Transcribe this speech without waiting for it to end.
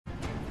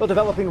Well,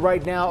 developing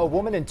right now, a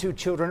woman and two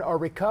children are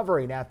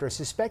recovering after a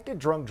suspected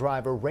drunk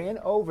driver ran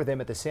over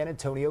them at the San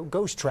Antonio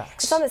Ghost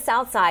Tracks. It's on the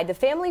south side. The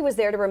family was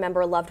there to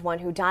remember a loved one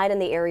who died in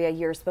the area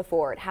years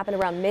before. It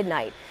happened around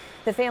midnight.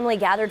 The family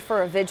gathered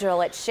for a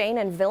vigil at Shane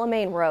and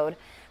Villamain Road.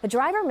 The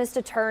driver missed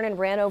a turn and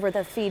ran over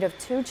the feet of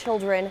two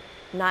children,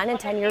 9 and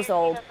 10 years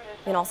old,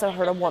 and also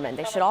hurt a woman.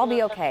 They should all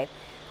be okay.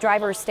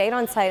 Driver stayed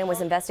on site and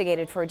was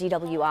investigated for a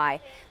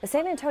DWI. The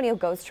San Antonio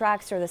Ghost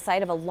Tracks are the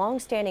site of a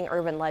long-standing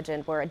urban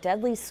legend where a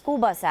deadly school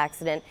bus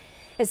accident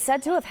is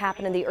said to have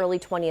happened in the early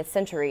 20th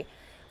century.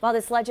 While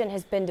this legend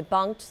has been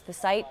debunked, the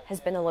site has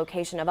been the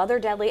location of other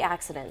deadly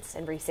accidents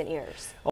in recent years.